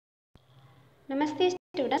Namaste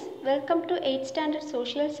students, welcome to 8th standard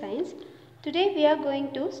social science. Today we are going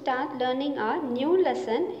to start learning our new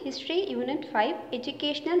lesson History Unit 5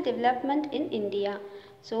 Educational Development in India.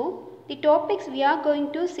 So the topics we are going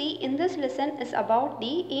to see in this lesson is about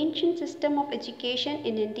the ancient system of education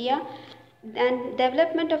in India and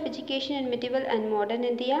development of education in medieval and modern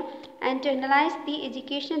India, and to analyze the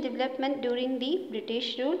educational development during the British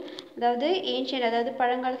rule. அதாவது ancient, அதாவது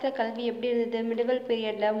பழங்காலத்தில் கல்வி எப்படி இருந்தது, medieval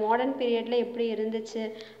பீரியடில் modern பீரியடில் எப்படி இருந்துச்சு,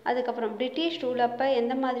 அதுக்கப்புறம் பிரிட்டிஷ் ரூல் அப்போ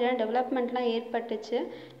எந்த மாதிரியான டெவலப்மெண்ட்லாம் ஏற்பட்டுச்சு,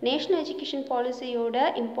 நேஷ்னல் எஜுகேஷன் பாலிசியோட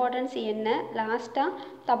இம்பார்ட்டன்ஸ் என்ன, லாஸ்ட்டாக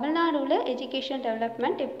தமிழ்நாடுல எஜுகேஷன்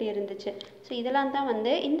டெவலப்மெண்ட் எப்படி இருந்துச்சு. ஸோ இதெல்லாம் தான்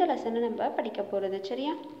இந்த லெசனை நம்ம படிக்க போகிறது.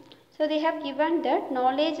 சரியா? So they have given that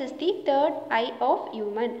knowledge is the third eye of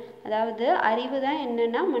human. அதாவது அறிவு தான்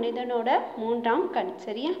என்னன்னா மனிதனோட மூன்றாம் கண்.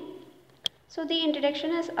 சரியா? So the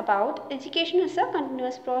introduction is about education is a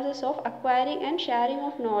continuous process of acquiring and sharing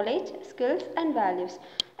of knowledge, skills and values.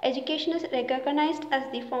 Education is recognized as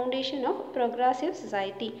the foundation of progressive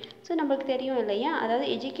society. So நம்மளுக்கு தெரியும் இல்லையா, அதாவது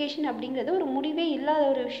எஜுகேஷன் அப்படிங்கிறது ஒரு முடிவே இல்லாத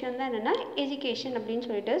ஒரு விஷயம் தான் என்னென்னா எஜுகேஷன் அப்படின்னு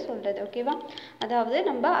சொல்லிட்டு சொல்கிறது. ஓகேவா? அதாவது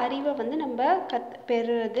நம்ம அறிவை நம்ம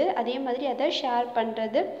பெறுறது, அதே மாதிரி அதை ஷேர்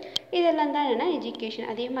பண்ணுறது, இதெல்லாம் தான் என்னென்னா எஜுகேஷன்.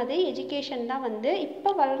 அதே மாதிரி எஜுகேஷன் தான்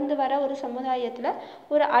இப்போ வளர்ந்து வர ஒரு சமுதாயத்தில்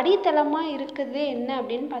ஒரு அடித்தளமாக இருக்குது என்ன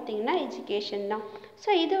அப்படின்னு பார்த்தீங்கன்னா எஜுகேஷன் தான்.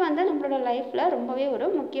 ஸோ இது நம்மளோட லைஃப்பில் ரொம்பவே ஒரு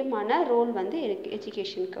முக்கியமான ரோல் இருக்குது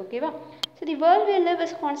எஜுகேஷனுக்கு. ஓகேவா? So the world we live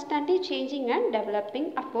is constantly changing and developing.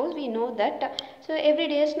 Of course we know that. So every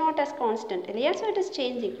day is not as constant. Yes, so it is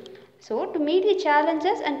changing. So to meet the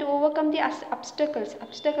challenges and to overcome the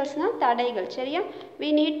obstacles na தடைகள். சரியா?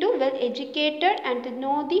 We need to well educated and to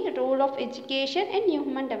know the role of education in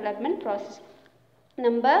human development process.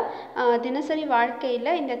 நம்ம தினசரி வாழ்க்கையில்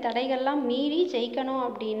இந்த தடைகள்லாம் மீறி ஜெயிக்கணும்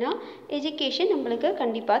அப்படின்னா education நம்மளுக்கு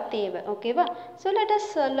கண்டிப்பாக தேவை. ஓகேவா? So let us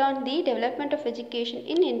learn the development of education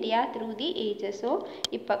in India through the ages. So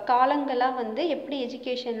இப்போ காலங்களாக எப்படி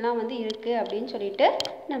எஜுகேஷன்லாம் இருக்குது அப்படின்னு சொல்லிட்டு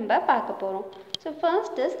நம்ம பார்க்க போகிறோம். So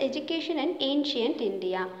first is education in ancient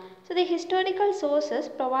India. So the historical sources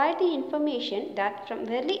provide the information that from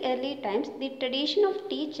very early times the tradition of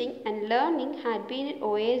teaching and learning had been in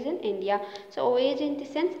voyage in India. So voyage in the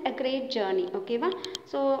sense a great journey. ஓகேவா?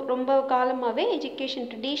 So ரொம்ப காலமாகவே education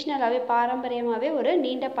ட்ரெடிஷ்னலாகவே பாரம்பரியமாகவே ஒரு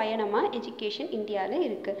நீண்ட பயணமாக education இந்தியாவில்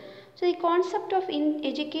இருக்குது. So the concept of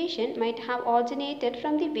education might have originated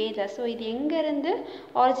from the Veda. So இது எங்கேருந்து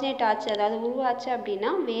ஆரிஜினேட் ஆச்சு, அதாவது உருவாச்சு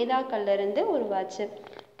அப்படின்னா வேதாக்கள்லேருந்து உருவாச்சு.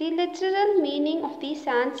 The literal meaning of the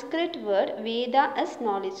Sanskrit word Veda is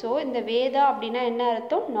knowledge. So இந்த வேதா அப்படின்னா என்ன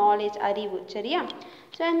அர்த்தம்? knowledge, அறிவு. சரியா?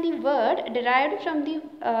 So and the word derived from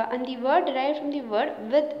the word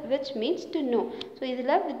with, which means to know. So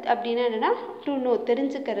இதில் with அப்படின்னா என்னன்னா to know,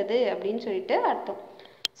 தெரிஞ்சுக்கிறது அப்படின்னு சொல்லிட்டு அர்த்தம்.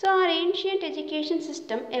 So our ancient education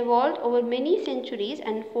system evolved over many centuries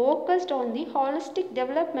and focused on the holistic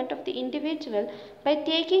development of the individual by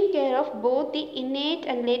taking care of both the innate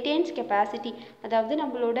and latent capacity. அதாவது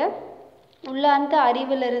நம்மளோட உள்ளார்ந்த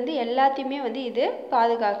அறிவிலிருந்து எல்லாத்தையுமே இது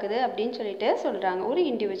பாதுகாக்குது அப்படின்னு சொல்லிட்டு சொல்கிறாங்க ஒரு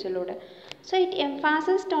இண்டிவிஜுவலோட. So it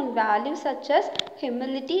emphasized on values such as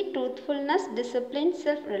humility, truthfulness, discipline,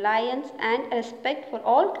 self-reliance and respect for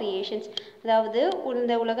all creations. அதாவது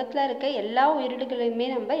இந்த உலகத்தில் இருக்க எல்லா உயிரினங்களையுமே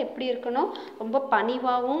நம்ம எப்படி இருக்கணும், ரொம்ப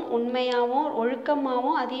பணிவாகவும் உண்மையாகவும்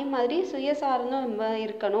ஒழுக்கமாகவும் அதே மாதிரி சுயசார்ந்தும் நம்ம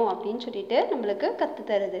இருக்கணும் அப்படின்னு சொல்லிட்டு நம்மளுக்கு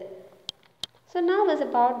கற்றுத்தருது. So now is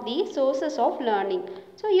about the sources of learning.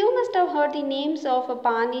 So you must have heard the names of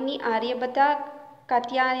Panini, Aryabhata,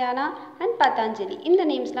 Katyayana and Patanjali. இந்த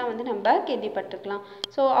நேம்ஸ்லாம் நம்ம கேள்விப்பட்டிருக்கலாம்.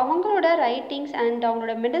 ஸோ அவங்களோட ரைட்டிங்ஸ் அண்ட்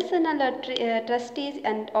அவங்களோட medicinal trustees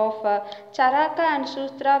and half சராக்கா and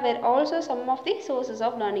Shudra were also some of the sources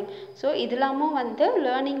of learning. So இதெல்லாமும்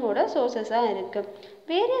லேர்னிங்கோட சோர்சஸாக இருக்குது.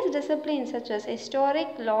 Various disciplines such as historic,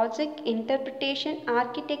 logic, interpretation,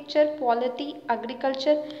 architecture, polity,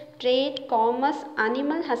 agriculture, trade, commerce,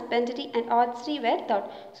 animal husbandry and archery were taught.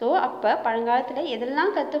 So அப்போ பழங்காலத்தில்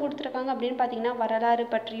எதெல்லாம் கற்றுக் கொடுத்துருக்காங்க அப்படின்னு பார்த்தீங்கன்னா வரலாறு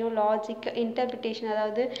பற்றியும், லாஜிக், இன்டர்பிரிட்டேஷன்,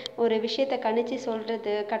 அதாவது ஒரு விஷயத்தை கணிச்சு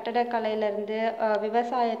சொல்கிறது, கட்டடக்கலையிலேருந்து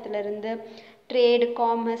விவசாயத்திலேருந்து ட்ரேடு,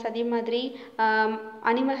 காமர்ஸ், அதே மாதிரி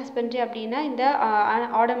அனிமல் ஹஸ்பண்ட்ரி அப்படின்னா இந்த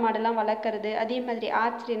ஆடு மாடெல்லாம் வளர்க்குறது, அதே மாதிரி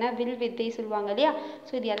ஆர்ச்சரினா வில் வித்தை சொல்லுவாங்க இல்லையா.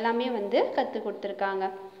 ஸோ இது எல்லாமே கற்றுக் கொடுத்துருக்காங்க.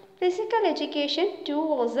 Physical education two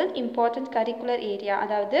was an important curricular area.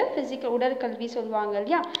 அதாவது ஃபிசிக்கல் உடற்கல்வி சொல்லுவாங்க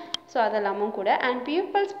இல்லையா. ஸோ அதெல்லாமும் கூட. And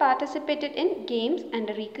peoples participated in games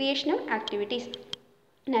and recreational activities.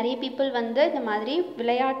 நிறைய people வந்து இந்த மாதிரி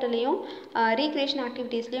விளையாட்டுலையும் ரீக்ரியேஷன்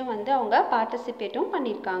ஆக்டிவிட்டீஸ்லையும் வந்து அவங்க பார்ட்டிசிபேட்டும்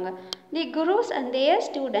பண்ணியிருக்காங்க. The gurus and their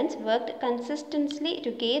students worked consistently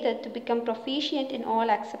together to become proficient in all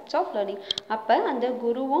aspects of learning. அப்போ அந்த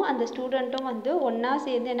குருவும் அந்த ஸ்டூடெண்ட்டும் வந்து ஒன்றா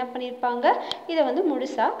சேர்ந்து என்ன பண்ணியிருப்பாங்க, இதை வந்து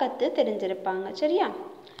முழுசாக கற்று தெரிஞ்சிருப்பாங்க. சரியா?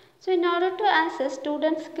 So in order to assess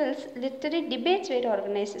student skills, literary debates were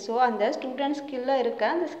organized. So அந்த student skill இருக்க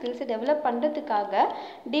அந்த skills டெவலப் பண்ணுறதுக்காக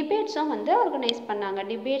டிபேட்ஸும் வந்து ஆர்கனைஸ் பண்ணாங்க.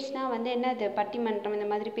 டிபேட்ஸ்னால் வந்து என்னது, பட்டிமன்றம் இந்த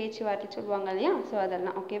மாதிரி பேச்சுவார்த்தை சொல்லுவாங்க இல்லையா, ஸோ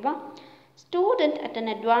அதெல்லாம் ஓகேவா. Student at an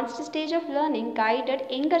advanced stage of learning guided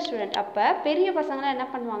younger student. அப்போ பெரிய பசங்களை என்ன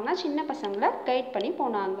பண்ணுவாங்கன்னா சின்ன பசங்களை கைட் பண்ணி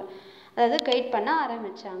போனாங்க, அதாவது கைட் பண்ண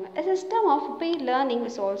ஆரம்பித்தாங்க. A system of peer learning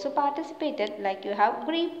was also participated, like you have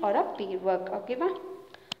group or a peer work. ஓகேவா.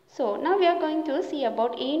 So now we are going to see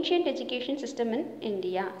about ancient education system in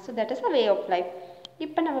India. So that is a way of life.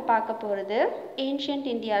 இப்போ நம்ம பார்க்க போகிறது ancient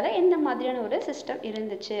இந்தியாவில் எந்த மாதிரியான ஒரு system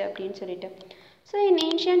இருந்துச்சு அப்படின்னு சொல்லிட்டு. So in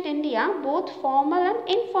ancient India, both formal and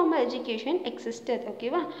informal education existed.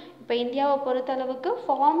 ஓகேவா. இப்போ இந்தியாவை பொறுத்த அளவுக்கு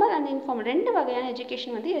ஃபார்மல் அண்ட் இன்ஃபார்மல் ரெண்டு வகையான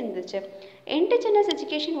எஜுகேஷன் வந்து இருந்துச்சு. Indigenous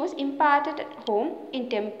education was imparted at home in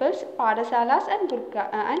temples, பாடசாலாஸ்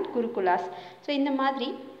and குருகுலாஸ். So இந்த மாதிரி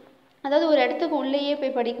அதாவது ஒரு இடத்துக்கு உள்ளேயே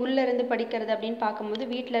போய் உள்ளே இருந்து படிக்கிறது அப்படின்னு பார்க்கும்போது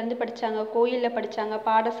வீட்டில் இருந்து படித்தாங்க, கோயிலில் படித்தாங்க,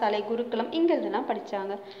 பாடசாலை, குருகுலம் இங்கிறதுலாம்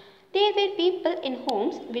படித்தாங்க. There were people in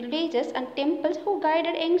homes, villages and temples who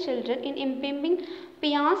guided young children in imbibing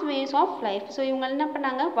pious ways of life. So இவங்க என்ன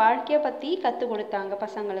பண்ணாங்க, வாழ்க்கையை பற்றி கற்றுக் கொடுத்தாங்க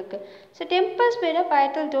பசங்களுக்கு. So temples were a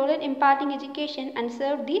vital role in imparting education and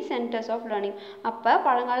served the centers of learning. அப்போ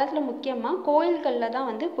பழங்காலத்தில் முக்கியமாக கோயில்களில் தான்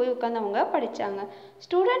வந்து போய் உட்காந்து அவங்க படித்தாங்க.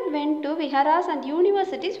 Student went to viharas and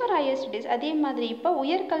universities for higher studies. அதே மாதிரி இப்போ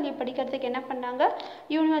உயர்கல்வி படிக்கிறதுக்கு என்ன பண்ணாங்க,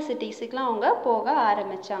 யூனிவர்சிட்டிஸுக்கெலாம் அவங்க போக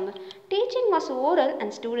ஆரம்பித்தாங்க. Teaching was oral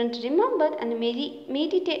and students remembered and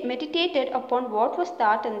meditated upon what was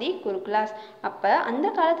taught in the குருகுலாஸ். அப்போ அந்த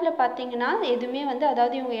காலத்தில் பார்த்தீங்கன்னா எதுவுமே வந்து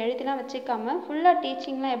அதாவது இவங்க எழுதிலாம் வச்சுக்காம ஃபுல்லாக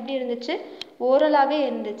டீச்சிங்லாம் எப்படி இருந்துச்சு, ஓரலாகவே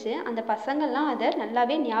இருந்துச்சு. அந்த பசங்கள்லாம் அதை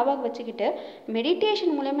நல்லாவே ஞாபகம் வச்சுக்கிட்டு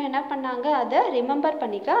மெடிடேஷன் மூலமாக என்ன பண்ணாங்க, அதை ரிமெம்பர்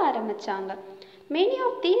பண்ணிக்க ஆரம்பித்தாங்க. Many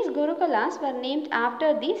of these gurukulas were named after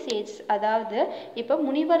these sages. அதாவது இப்போ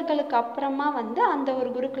முனிவர்களுக்கு அப்புறமா வந்து அந்த ஒரு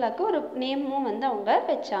குருகுலாக்கு ஒரு நேமும் வந்து அவங்க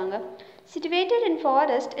வச்சாங்க. Situated in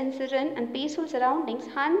forest, in serene and peaceful surroundings,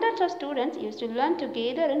 hundreds of students used to learn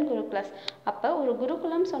together in gurukulas. அப்போ ஒரு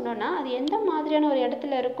குருகுலம் சொன்னோன்னா அது எந்த மாதிரியான ஒரு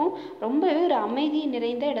இடத்துல இருக்கும், ரொம்பவே ஒரு அமைதி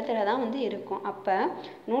நிறைந்த இடத்துல தான் வந்து இருக்கும். அப்போ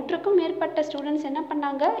 100க்கும் மேற்பட்ட ஸ்டூடெண்ட்ஸ் என்ன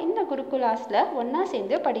பண்ணாங்க, இந்த குருகுலாஸில் ஒன்றா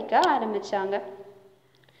சேர்ந்து படிக்க ஆரம்பித்தாங்க.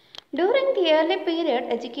 During the early period,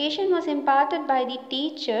 education was imparted by the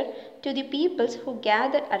teacher to the peoples who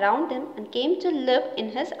gathered around him and came to live in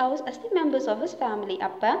his house as the members of his family.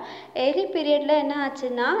 அப்போ early periodல என்ன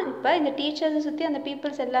ஆச்சுன்னா, இப்போ இந்த டீச்சர்ஸை சுற்றி அந்த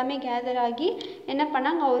peoples எல்லாமே gather ஆகி என்ன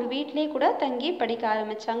பண்ணாங்க, ஒரு வீட்டிலே கூட தங்கி படிக்க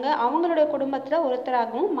ஆரம்பித்தாங்க. அவங்களோட குடும்பத்தில்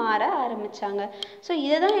ஒருத்தராகவும் மாற ஆரம்பித்தாங்க. ஸோ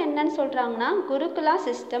இதுதான் என்னன்னு சொல்கிறாங்கன்னா குருகுலா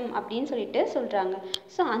சிஸ்டம் அப்படின்னு சொல்லிட்டு சொல்கிறாங்க.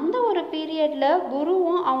 ஸோ அந்த ஒரு பீரியடில்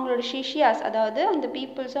குருவும் அவங்களோட சிஷ்யாஸ் அதாவது அந்த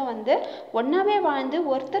பீப்புள்ஸும் வந்து ஒன்றாவே வாழ்ந்து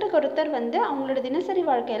ஒருத்தருக்கு ஒருத்தர் வந்து அவங்களோட தினசரி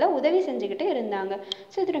வாழ்க்கையில் உதவி செஞ்சுக்கிட்டு இருந்தாங்க.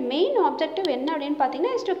 ஸோ இதோட மெயின் ஆப்ஜெக்டிவ் என்ன அப்படின்னு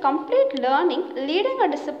பார்த்தீங்கன்னா is to complete learning, leading a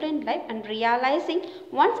discipline life and realising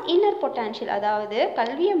once inner potential. அதாவது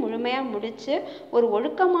கல்வியை முழுமையாக முடித்து ஒரு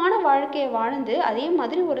ஒழுக்கமான வாழ்க்கையை வாழ்ந்து அதே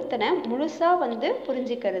மாதிரி ஒருத்தனை முழுசாக வந்து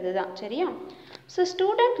புரிஞ்சிக்கிறது தான். சரியா? So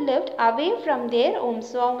student lived away from their home.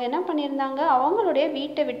 So அவங்க என்ன பண்ணியிருந்தாங்க, அவங்களுடைய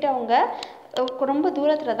வீட்டை விட்டு அவங்க ரொம்ப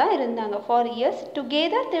தூரத்தில் தான் இருந்தாங்க. For years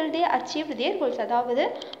together till they achieve their goals. அதாவது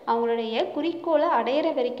அவங்களுடைய குறிக்கோளை அடையிற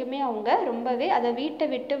வரைக்குமே அவங்க ரொம்பவே அதை வீட்டை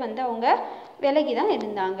விட்டு வந்து அவங்க விலகி தான்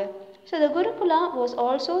இருந்தாங்க. So the Gurukula was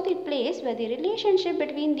also the place where the relationship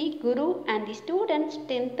between the guru and the students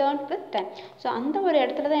strengthened with time. So அந்த ஒரு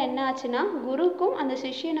இடத்துல தான் என்ன ஆச்சுன்னா குருக்கும் அந்த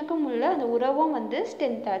சிஷ்யனுக்கும் உள்ள அந்த உறவும் வந்து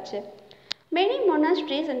ஸ்ட்ரென்த் ஆச்சு. Many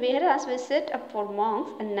monasteries and viharas were set up for monks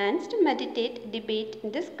and nuns to meditate, debate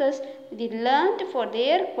and discuss the learned for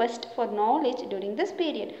their quest for knowledge during this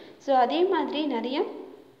period. So அதே மாதிரி நிறைய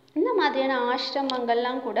இந்த மாதிரியான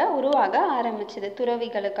ஆசிரமங்கள்லாம் கூட உருவாக ஆரம்பிச்சது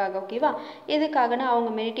துறவிகளுக்காக. ஓகேவா? எதுக்காகனா அவங்க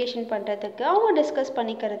மெடிடேஷன் பண்ணுறதுக்கு, அவங்க டிஸ்கஸ்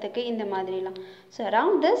பண்ணிக்கிறதுக்கு இந்த மாதிரிலாம். So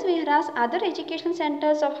around this விஹராஸ் other education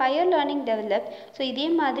centres of higher learning develop. So இதே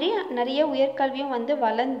மாதிரி நிறைய உயர்கல்வியும் வந்து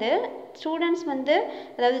வளர்ந்து ஸ்டூடெண்ட்ஸ் வந்து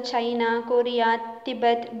அதாவது China, Korea,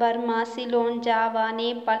 Tibet, Burma, Ceylon, Java,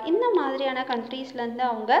 Nepal இந்த மாதிரியான கண்ட்ரீஸ்லேருந்து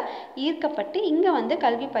அவங்க ஈர்க்கப்பட்டு இங்கே வந்து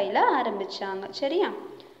கல்வி பயில ஆரம்பித்தாங்க. சரியா?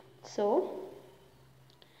 So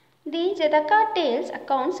The Jataka tales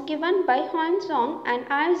accounts given by Huansong and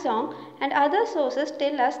Aizong and other sources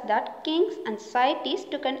tell us that kings and societies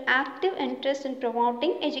took an active interest in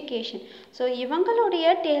promoting education. So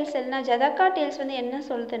இவங்களுடைய டேல்ஸ் எல்லாம் ஜதக்கா டேல்ஸ் வந்து என்ன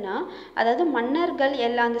சொல்லுதுன்னா, அதாவது மன்னர்கள்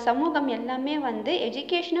எல்லா அந்த சமூகம் எல்லாமே வந்து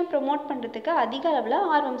எஜுகேஷனை ப்ரொமோட் பண்ணுறதுக்கு அதிக அளவில்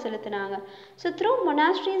ஆர்வம் செலுத்தினாங்க. So through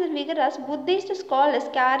monasteries and vigorous Buddhist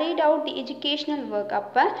scholars carried out the educational work.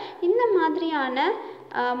 அப்போ இந்த மாதிரியான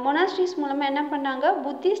மொனாஸ்ட்ரிஸ் மூலமாக என்ன பண்ணாங்க,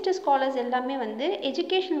 புத்திஸ்ட் ஸ்காலர்ஸ் எல்லாமே வந்து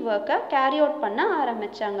எஜுகேஷனல் ஒர்க்கை கேரி அவுட் பண்ண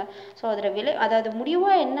ஆரம்பித்தாங்க. ஸோ அதில் அதாவது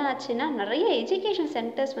முடிவாக என்ன ஆச்சுன்னா, நிறைய எஜுகேஷன்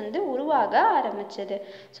சென்டர்ஸ் வந்து உருவாக ஆரம்பிச்சது.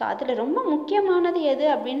 ஸோ அதில் ரொம்ப முக்கியமானது எது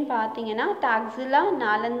அப்படின்னு பார்த்தீங்கன்னா, தாக்ஸிலா,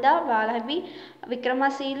 நாலந்தா, வாலபி,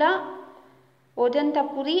 விக்ரமசீலா,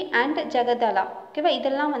 ஓதந்தபுரி அண்ட் ஜெகதலா. ஓகேவா,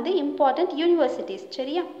 இதெல்லாம் வந்து இம்பார்ட்டண்ட் யூனிவர்சிட்டிஸ்.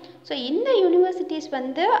 சரியா, ஸோ இந்த யூனிவர்சிட்டிஸ்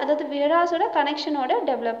வந்து அதாவது விஹராஸோட கனெக்ஷனோட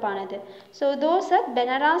டெவலப் ஆனது. So those are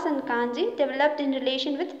Benares and Kanchi developed in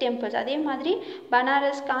relation with temples. அதே மாதிரி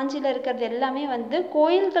பனாரஸ் காஞ்சியில் இருக்கிறது எல்லாமே வந்து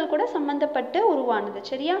கோயில்கள் கூட சம்மந்தப்பட்டு உருவானது.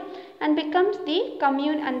 சரியா, and becomes the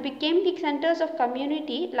became the centers of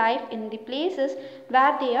community life in the places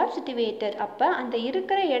where they are situated. அப்போ அந்த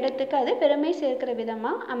இருக்கிற இடத்துக்கு அது பெருமை சேர்க்கிற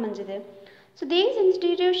விதமாக அமைஞ்சுது. So these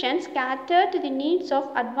institutions cater to the needs of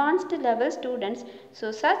advanced level students. So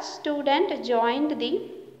such students joined the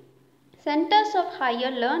centers of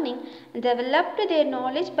higher learning and developed their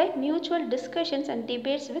knowledge by mutual discussions and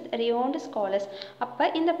debates with renowned scholars. அப்போ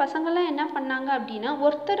இந்த பசங்கள்லாம் என்ன பண்ணாங்க அப்படின்னா,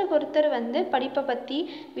 ஒருத்தருக்கு ஒருத்தர் வந்து படிப்பை பற்றி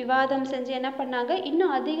விவாதம் செஞ்சு என்ன பண்ணாங்க,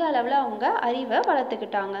 இன்னும் அதிக அளவில் அவங்க அறிவை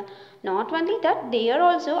வளர்த்துக்கிட்டாங்க. Not only that, they are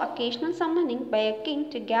also occasional summoning by a king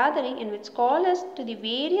to gathering in which scholars to the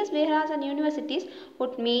various viharas and universities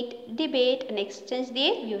would meet, debate and exchange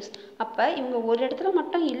their views. அப்போ இவங்க ஒரு இடத்துல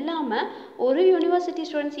மட்டும் இல்லாமல் ஒரு யூனிவர்சிட்டி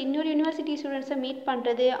ஸ்டூடெண்ட்ஸ் இன்னொரு university ஸ்டூடெண்ட்ஸை meet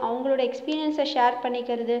பண்ணுறது, அவங்களோட எக்ஸ்பீரியன்ஸை ஷேர்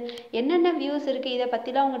பண்ணிக்கிறது, என்னென்ன வியூஸ் இருக்குது இதை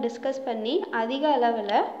பற்றிலாம் அவங்க டிஸ்கஸ் பண்ணி அதிக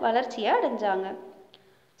அளவில் வளர்ச்சியை அடைஞ்சாங்க.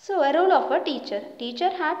 So a role of a teacher. Teacher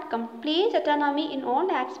had complete autonomy in all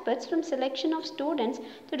aspects from selection of students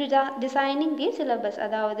to designing the syllabus.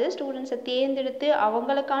 அதாவது ஸ்டூடெண்ட்ஸை தேர்ந்தெடுத்து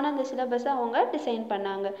அவங்களுக்கான அந்த சிலபஸை அவங்க டிசைன்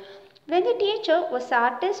பண்ணாங்க. When the teacher was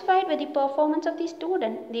satisfied with the performance of the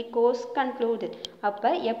student, the course concluded. அப்போ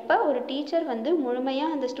எப்போ ஒரு டீச்சர் வந்து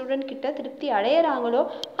முழுமையாக அந்த ஸ்டூடெண்ட் கிட்ட திருப்தி அடையிறாங்களோ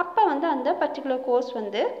அப்போ வந்து அந்த பர்டிகுலர் கோர்ஸ்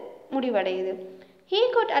வந்து முடிவடையுது. He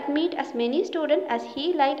could admit as many students as he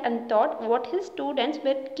liked and thought what his students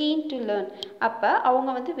were keen to learn. அப்போ அவங்க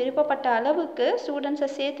வந்து விருப்பப்பட்ட அளவுக்கு ஸ்டூடெண்ட்ஸை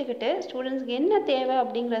சேர்த்துக்கிட்டு ஸ்டூடெண்ட்ஸ்க்கு என்ன தேவை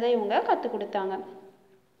அப்படிங்கிறத இவங்க கற்றுக் கொடுத்தாங்க.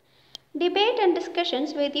 Debate and discussions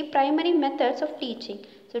were the primary methods of teaching.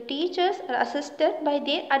 So teachers are assisted by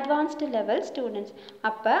their advanced level students.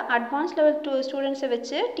 அப்போ advanced level students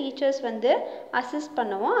வச்சு teachers வந்து அசிஸ்ட்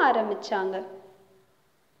பண்ணவும் ஆரம்பித்தாங்க.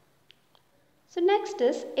 So next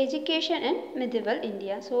is education in medieval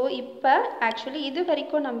India. So இப்போ actually இது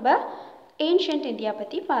வரைக்கும் நம்ம ancient India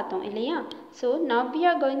பற்றி பார்த்தோம் இல்லையா. So now we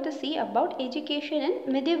are going to see about education in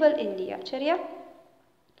medieval India. சரியா,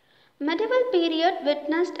 medieval period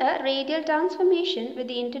witnessed a radical transformation with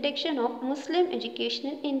the introduction of Muslim education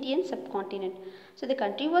in Indian subcontinent. So the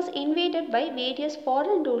country was invaded by various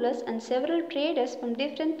foreign rulers and several traders from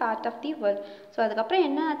different parts of the world. So அதுக்கப்புறம்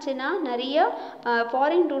என்ன ஆச்சுன்னா, நிறைய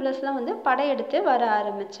foreign rulersலாம் வந்து படையெடுத்து வர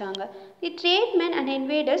ஆரம்பித்தாங்க. The tradesmen and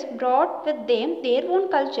invaders brought with them their own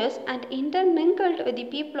cultures and intermingled with the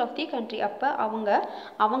people of the country. அப்போ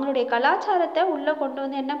அவங்களுடைய கலாச்சாரத்தை உள்ளே கொண்டு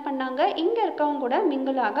வந்து என்ன பண்ணாங்க, இங்கே இருக்கவங்க கூட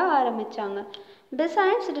மிங்கிள் ஆக ஆரம்பித்தாங்க.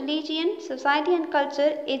 Besides religion, society and culture,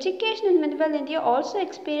 education in medieval India also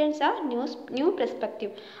experienced a new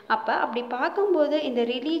perspective. அப்படி பார்க்கும்போது இந்த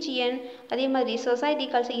ரிலீஜியன் அதே மாதிரி சொசைட்டி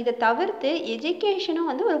கல்ச்சர் இதை தவிர்த்து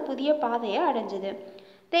எஜுகேஷனும் வந்து ஒரு புதிய பாதையை அடைஞ்சுது.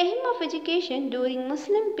 The aim of education during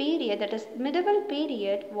Muslim period, that is medieval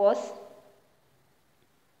period, was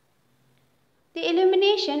the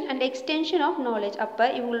illumination and extension of knowledge. அப்போ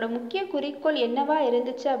இவங்களோட முக்கிய குறிக்கோள் என்னவா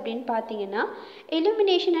இருந்துச்சு அப்படின்னு பார்த்தீங்கன்னா,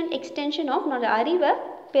 illumination and extension of knowledge, அறிவை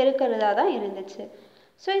பெருக்கிறதா தான் இருந்துச்சு.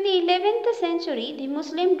 So in the 11th century, the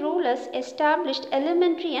Muslim rulers established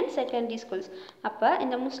elementary and secondary schools. அப்போ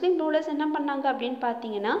இந்த முஸ்லீம் ரூலர்ஸ் என்ன பண்ணாங்க அப்படின்னு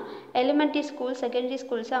பார்த்தீங்கன்னா, elementary schools, secondary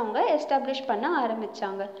schools அவங்க எஸ்டாப்ளிஷ் பண்ண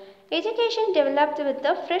ஆரம்பித்தாங்க. Education developed with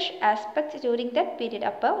the fresh aspects during that period.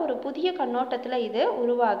 அப்போ ஒரு புதிய கண்ணோட்டத்தில் இது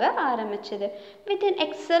உருவாக ஆரம்பிச்சது. With an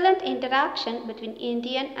excellent interaction between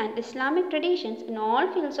Indian and Islamic traditions in all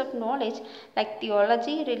fields of knowledge like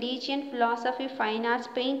theology, religion, philosophy, fine arts,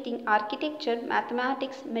 painting, architecture,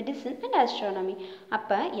 mathematics, medicine and astronomy.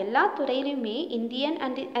 அப்போ எல்லா துறையிலுமே Indian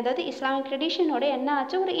and அதாவது இஸ்லாமிக் ட்ரெடிஷனோட என்ன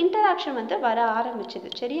ஆச்சு, ஒரு இன்டராக்ஷன் வந்து வர ஆரம்பிச்சது.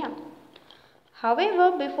 சரியா, However,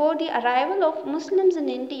 before the arrival of Muslims in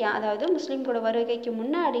India, அதாவது முஸ்லிம் கூட வருகைக்கு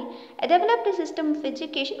முன்னாடி a developed system of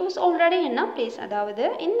education was already in a place. அதாவது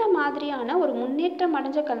இந்த மாதிரியான ஒரு முன்னேற்றம்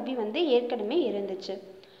அடைஞ்ச கல்வி வந்து ஏற்கனவே இருந்துச்சு.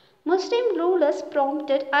 Muslim rulers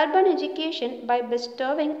prompted urban education by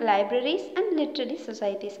bestowing libraries and literary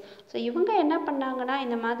societies. So இவங்க என்ன பண்ணாங்கன்னா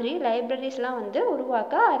இந்த மாதிரி லைப்ரரிஸ்லாம் வந்து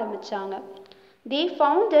உருவாக்க ஆரம்பித்தாங்க. They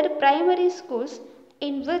founded primary schools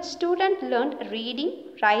in which students learned reading,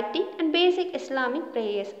 writing and basic Islamic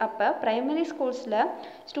prayers. அப்போ primary schools-ல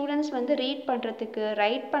students வந்து ரீட் பண்ணுறதுக்கு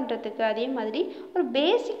ரைட் பண்ணுறதுக்கு அதே மாதிரி ஒரு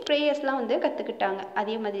பேசிக் ப்ரேயர்ஸ்லாம் வந்து கற்றுக்கிட்டாங்க.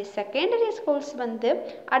 அதே மாதிரி செகண்டரி ஸ்கூல்ஸ் வந்து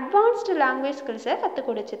அட்வான்ஸ்டு லாங்குவேஜ் ஸ்கில்ஸை கற்றுக்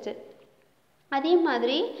கொடுத்துச்சு. அதே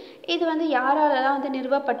மாதிரி இது வந்து யாராலலாம் வந்து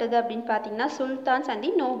நிறுவப்பட்டது அப்படின்னு பார்த்தீங்கன்னா சுல்தான்ஸ் அண்ட்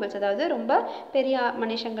தி நோபல்ஸ், அதாவது ரொம்ப பெரிய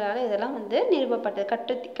மனுஷங்களால் இதெல்லாம் வந்து நிறுவப்பட்டது.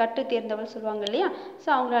 கட்டு தேர்ந்தவள் சொல்லுவாங்க இல்லையா, ஸோ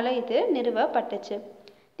அவங்களால இது நிறுவப்பட்டுச்சு.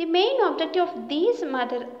 The main objective of these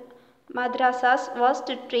madrasas was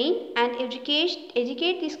to train and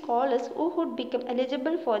educate the scholars who would become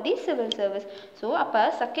eligible for the civil service. So அப்போ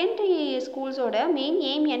செகண்டரி ஸ்கூல்ஸோட மெயின்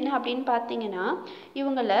எய்ம் என்ன அப்படின்னு பார்த்தீங்கன்னா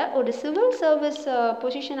இவங்கள ஒரு சிவில் சர்வீஸ்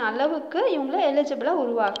பொசிஷன் அளவுக்கு இவங்கள எலிஜிபிளாக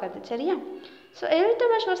உருவாக்குது. சரியா? So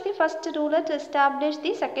Iltutmish was the first ruler to establish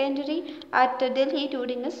the secondary at Delhi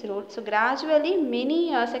during his rule. So gradually many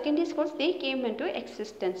secondary schools they came into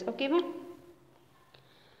existence. Okay, ma'am?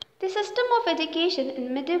 The system of education in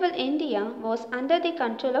medieval India was under the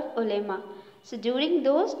control of ulema. So during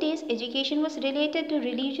those days education was related to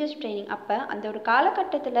religious training. அப்போ அந்த ஒரு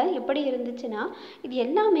காலகட்டத்தில் எப்படி இருந்துச்சுன்னா இது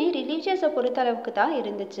எல்லாமே ரிலீஜியஸை பொறுத்தளவுக்கு தான்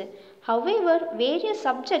இருந்துச்சு. However, various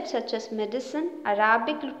subjects such as medicine,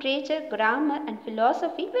 Arabic literature, grammar and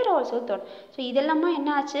philosophy were also taught. So இதெல்லாமா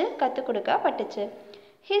என்ன ஆச்சு, கற்றுக் கொடுக்கப்பட்டுச்சு.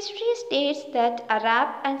 History states that Arab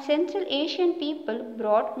and Central Asian people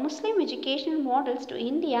brought Muslim educational models to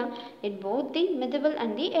India in both the medieval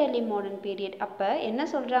and the early modern period. அப்போ என்ன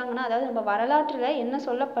சொல்கிறாங்கன்னா அதாவது நம்ம வரலாற்றில் என்ன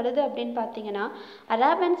சொல்லப்படுது அப்படின்னு பார்த்தீங்கன்னா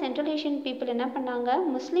Arab and Central Asian people என்ன பண்ணாங்க,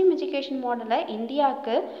 முஸ்லீம் எஜுகேஷன் மாடலை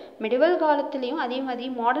இந்தியாவுக்கு மிடிவல் காலத்துலேயும் அதே மாதிரி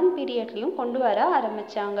மாடர்ன் பீரியட்லேயும் கொண்டு வர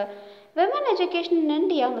ஆரம்பித்தாங்க. Women education in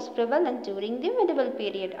India was prevalent during the medieval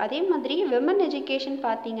period. அதே மாதிரி women education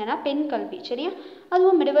பார்த்தீங்கன்னா பெண் கல்வி, சரியா,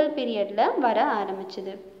 அதுவும் medieval periodல வர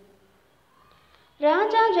ஆரம்பிச்சது.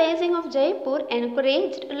 Raja Jai Singh of Jaipur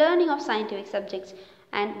encouraged learning of scientific subjects.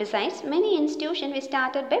 And besides, many institutions were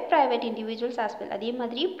started by private individuals as well. அதே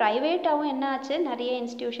மாதிரி ப்ரைவேட்டாகவும் என்ன ஆச்சு, நிறைய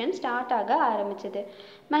இன்ஸ்டிடியூஷன் ஸ்டார்ட் ஆக ஆரம்பிச்சது.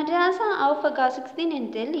 Madrasa of Ghazuddin in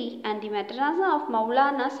Delhi and the Madrasa of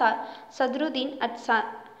Maulana Sadruddin at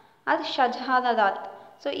ஷஜாதாத்.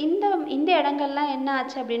 So இந்த இடங்கள்லாம் என்ன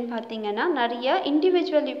ஆச்சு அப்படின்னு பார்த்தீங்கன்னா நிறைய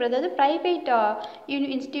இண்டிவிஜுவல் அதாவது ப்ரைவேட்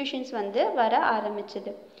இன்ஸ்டிடியூஷன்ஸ் வந்து வர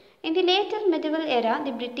ஆரம்பிச்சது. In the later medieval era,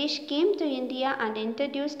 the British came to India and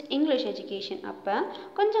introduced English education. அப்போ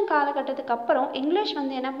கொஞ்சம் காலகட்டத்துக்கு அப்புறம் இங்கிலீஷ்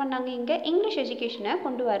வந்து என்ன பண்ணாங்க, இங்கே இங்கிலீஷ் எஜுகேஷனை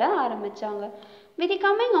கொண்டு வர ஆரம்பித்தாங்க. With the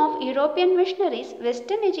coming of European missionaries,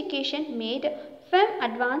 Western education made firm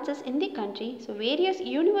advances in the country. So various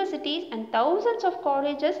universities and thousands of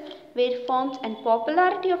colleges were formed and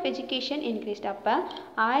popularity of education increased. அப்போ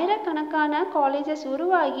ஆயிரக்கணக்கான காலேஜஸ்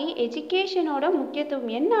உருவாகி எஜுகேஷனோட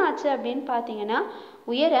முக்கியத்துவம் என்ன ஆச்சு அப்படின்னு பார்த்தீங்கன்னா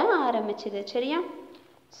உயர ஆரம்பிச்சது. சரியா?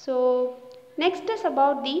 So next is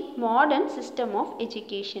about the modern system of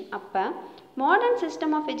education. அப்போ மாடர்ன்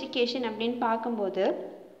சிஸ்டம் ஆஃப் எஜுகேஷன் அப்படின்னு பார்க்கும்போது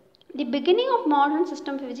the beginning of modern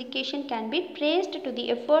system of education can be traced to the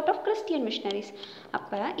effort of Christian missionaries.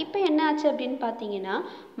 இப்போ என்ன ஆச்சு அப்படின்னு பார்த்தீங்கன்னா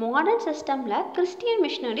மாடர்ன் சிஸ்டமில் கிறிஸ்டியன்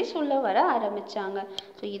மிஷனரிஸ் உள்ள வர ஆரம்பித்தாங்க.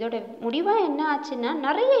 ஸோ இதோட முடிவாக என்ன ஆச்சுன்னா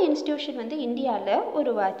நிறைய இன்ஸ்டிடியூஷன் வந்து இந்தியாவில்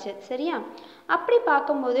உருவாச்சு. சரியா? அப்படி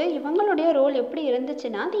பார்க்கும்போது இவங்களுடைய ரோல் எப்படி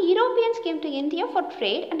இருந்துச்சுன்னா தி Europeans came to India for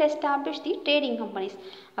trade and establish the trading companies.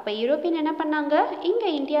 அப்போ யூரோப்பியன் என்ன பண்ணாங்க,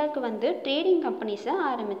 இங்கே இந்தியாவுக்கு வந்து ட்ரேடிங் கம்பெனிஸை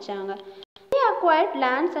ஆரம்பித்தாங்க. They acquired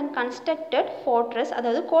lands and constructed fortress,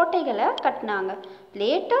 அதாவது கோட்டைகளை கட்டினாங்க.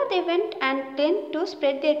 Later they went and tend to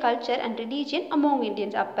spread their culture and religion among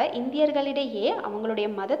Indians. அப்போ இந்தியர்களிடையே அவங்களுடைய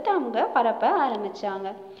மதத்தை அவங்க பரப்ப ஆரம்பித்தாங்க.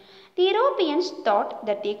 The Europeans thought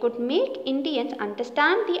that they could make Indians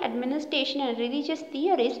understand the administration and religious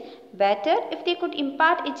theories better if they could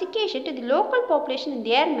impart education to the local population in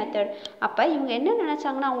their method. அப்போ இவங்க என்ன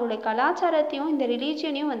நினச்சாங்கன்னா அவங்களுடைய கலாச்சாரத்தையும் இந்த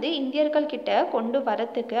ரிலீஜியனையும் வந்து இந்தியர்கள் கிட்ட கொண்டு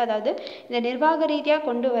வரத்துக்கு, அதாவது இந்த நிர்வாக ரீதியாக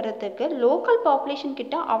கொண்டு வரத்துக்கு லோக்கல் பாப்புலேஷன்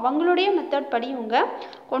கிட்ட அவங்களுடைய மெத்தட் படி இவங்க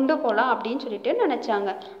கொண்டு போகலாம் அப்படின்னு சொல்லிட்டு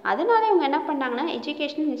நினச்சாங்க. அதனால இவங்க என்ன பண்ணாங்கன்னா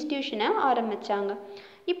எஜுகேஷனல் இன்ஸ்டிடியூஷனை ஆரம்பித்தாங்க.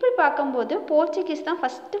 இப்படி பார்க்கும்போது போர்ச்சுகீஸ் தான்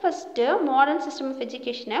ஃபஸ்ட்டு மாடர்ன் சிஸ்டம் ஆஃப்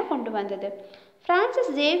எஜுகேஷனை கொண்டு வந்தது.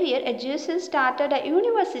 Francis Xavier a Jesuit started a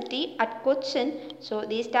university at Cochin. So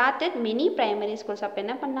they started many primary schools. அப்போ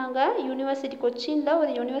என்ன பண்ணாங்க, யூனிவர்சிட்டி கொச்சினில்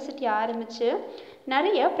ஒரு யூனிவர்சிட்டி ஆரம்பித்து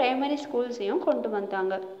நிறைய பிரைமரி ஸ்கூல்ஸையும் கொண்டு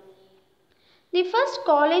வந்தாங்க. The first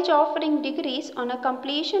college offering degrees on a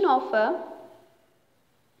completion of a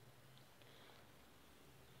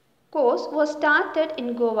course was started in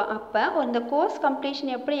Goa. அப்போ அந்த கோர்ஸ்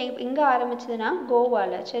கம்ப்ளீஷன் எப்படி எங்கே ஆரம்பிச்சதுன்னா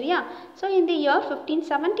கோவாவில். சரியா? So in the year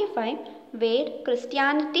 1575 where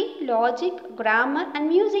Christianity, logic, grammar and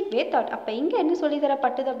music were taught. அப்போ இங்கே என்ன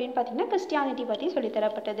சொல்லித்தரப்பட்டது அப்படின்னு பார்த்தீங்கன்னா கிறிஸ்டியானிட்டி பற்றி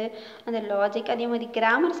சொல்லித்தரப்பட்டது. அந்த லாஜிக் அதே மாதிரி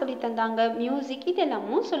கிராமர் சொல்லித்தந்தாங்க, மியூசிக்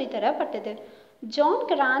இதெல்லாமும் சொல்லித்தரப்பட்டது. John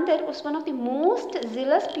Grandeur was one of the most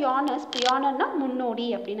zealous pioneers. Pioneerனா முன்னோடி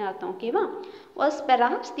அப்படின்னு அர்த்தம். ஓகேவா? Was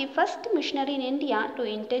perhaps the first missionary in India to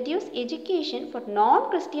introduce education for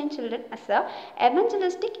non-Christian children as a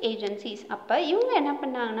evangelistic agencies. அப்போ இவங்க என்ன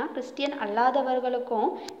பண்ணாங்கன்னா கிறிஸ்டியன்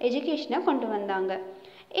அல்லாதவர்களுக்கும் எஜுகேஷனை கொண்டு வந்தாங்க.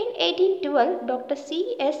 In 1812, Dr.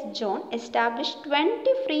 C.S. John established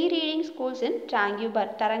 20 free reading schools in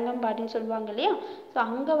தரங்கம்பாடின்னு சொல்லுவாங்க இல்லையா? ஸோ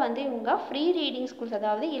அங்கே வந்து இவங்க ஃப்ரீ ரீடிங் ஸ்கூல்ஸ்,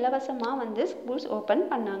 அதாவது இலவசமாக வந்து ஸ்கூல்ஸ் ஓப்பன்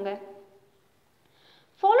பண்ணாங்க.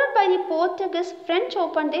 Followed by the Portuguese, French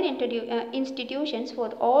opened their institutions for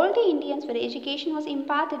all the Indians where education was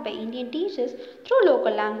imparted by Indian teachers through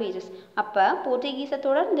local languages. அப்போ போர்ச்சுகீஸை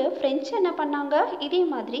தொடர்ந்து ஃப்ரெஞ்சு என்ன பண்ணாங்க, இதே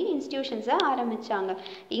மாதிரி இன்ஸ்டிடியூஷன்ஸை ஆரம்பித்தாங்க.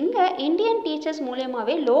 இங்கே இந்தியன் டீச்சர்ஸ்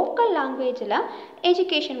மூலயமாவே லோக்கல் லாங்குவேஜில்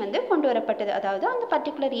எஜுகேஷன் வந்து கொண்டு வரப்பட்டது. அதாவது அந்த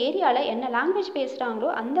பர்டிகுலர் ஏரியாவில் என்ன லாங்குவேஜ்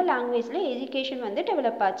பேசுகிறாங்களோ அந்த லாங்குவேஜில் எஜுகேஷன் வந்து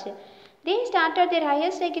டெவலப் ஆச்சு. They started their higher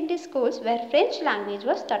secondary schools where French language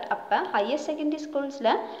was taught. அப்போ higher secondary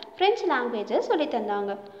schools-ல French language சொல்லி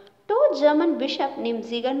தந்தாங்க. Two German bishops named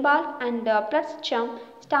Ziegenbalg and Platzcham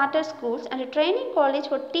started schools and a training college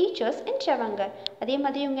for teachers in Travancore. அதே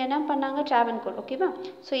மாதிரி இவங்க என்ன பண்ணாங்க, Travancore. ஓகேவா?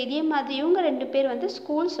 So இதே மாதிரி இவங்க ரெண்டு பேர் வந்து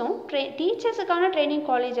ஸ்கூல்ஸும் டீச்சர்ஸுக்கான ட்ரைனிங்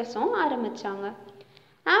காலேஜஸும் ஆரம்பித்தாங்க.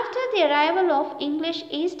 After the arrival of English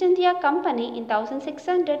East India Company in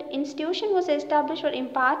 1600, institution was established for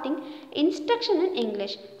imparting instruction in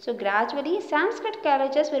English. So gradually Sanskrit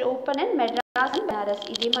colleges were opened in Madras and Benares.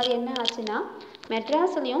 இதே மாதிரி என்ன ஆச்சுன்னா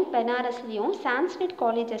மெட்ராஸ்லையும் பெனாரஸ்லையும் சான்ஸ்கிரிட்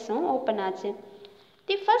காலேஜஸும் ஓப்பன் ஆச்சு.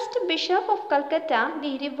 The first bishop of Calcutta, the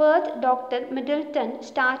revered Dr. Middleton,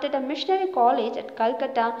 started a missionary college at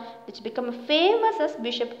Calcutta which became famous as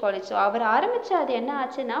Bishop College. So அவர் ஆரம்பிச்ச அது என்ன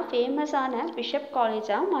ஆச்சுன்னா ஃபேமஸான பிஷப்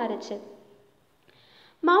காலேஜாக மாறுச்சு.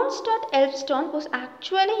 Mount Stuart Elphinstone was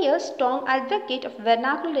actually a strong advocate of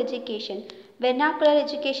vernacular education. Vernacular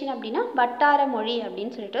education அப்படின்னா வட்டார மொழி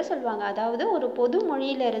அப்படின்னு சொல்லிட்டு சொல்லுவாங்க. அதாவது ஒரு பொது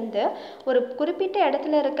மொழியிலிருந்து ஒரு குறிப்பிட்ட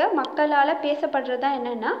இடத்துல இருக்க மக்களால் பேசப்படுறது தான்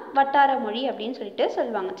என்னென்னா வட்டார மொழி அப்படின்னு சொல்லிட்டு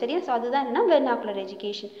சொல்லுவாங்க. சரியா? ஸோ அதுதான் என்னென்னா வெர்னாக்குலர்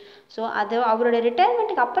எஜுகேஷன். ஸோ அது அவரோட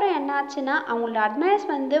ரிட்டையர்மெண்ட்டுக்கு அப்புறம் என்ன ஆச்சுன்னா அவங்களோட அட்மையர்ஸ்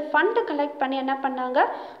வந்து ஃபண்டு கலெக்ட் பண்ணி என்ன பண்ணாங்க,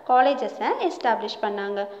 காலேஜஸை எஸ்டாப்ளிஷ்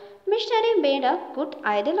பண்ணாங்க. Missionary made a good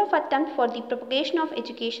ideal of attempt for the propagation of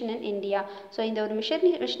education in India. So இந்த ஒரு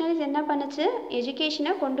மிஷனரிஸ் என்ன பண்ணுச்சு,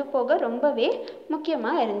 எஜுகேஷனை கொண்டு போக ரொம்பவே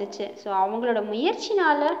முக்கியமாக இருந்துச்சு. ஸோ அவங்களோட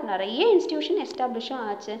முயற்சினால் நிறைய இன்ஸ்டிடியூஷன் எஸ்டாப்ளிஷும்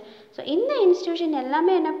ஆச்சு. ஸோ இந்த இன்ஸ்டிடியூஷன்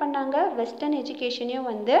எல்லாமே என்ன பண்ணாங்க, வெஸ்டர்ன் எஜுகேஷனையும்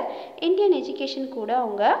வந்து இந்தியன் எஜுகேஷன் கூட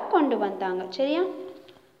அவங்க கொண்டு வந்தாங்க. சரியா?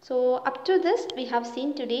 So up to this we have seen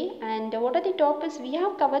today, and what are the topics we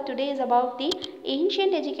have covered today is about the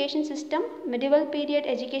ancient education system, medieval period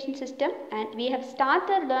education system, and we have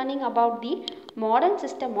started learning about the modern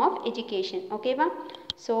system of education. Okay va?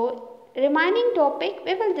 So remaining topic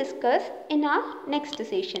we will discuss in our next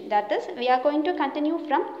session. That is, we are going to continue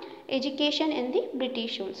from education in the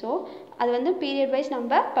British rule. So அது வந்து period wise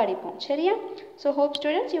நம்ம படிப்போம். சரியா? So hope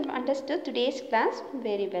students you have understood today's class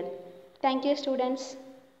very well. Thank you students.